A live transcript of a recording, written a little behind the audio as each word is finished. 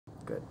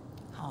Good.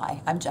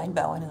 Hi, I'm Jane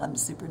Bowen and I'm the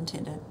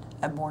Superintendent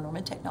of Moore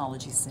Norman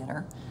Technology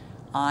Center.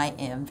 I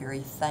am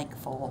very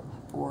thankful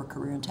for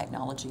career and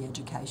technology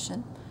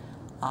education.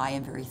 I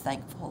am very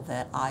thankful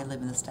that I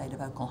live in the state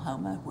of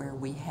Oklahoma where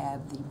we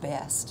have the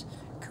best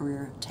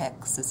career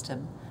tech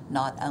system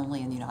not only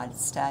in the United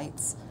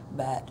States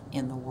but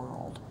in the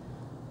world.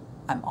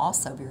 I'm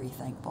also very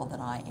thankful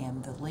that I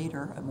am the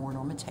leader of Moore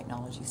Norman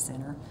Technology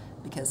Center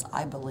because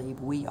I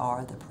believe we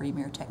are the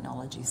premier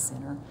technology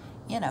center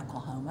in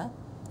Oklahoma.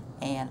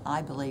 And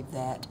I believe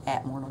that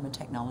at Moore Norman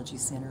Technology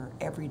Center,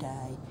 every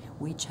day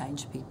we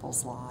change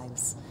people's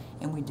lives.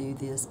 And we do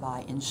this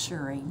by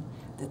ensuring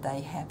that they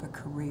have a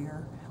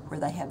career where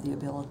they have the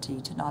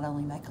ability to not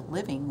only make a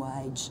living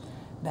wage,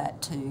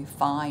 but to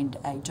find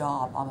a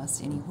job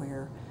almost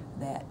anywhere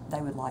that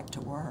they would like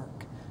to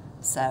work.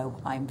 So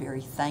I'm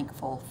very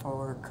thankful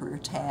for Career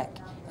Tech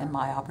and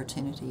my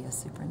opportunity as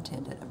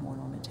Superintendent of Moore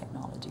Norman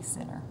Technology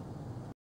Center.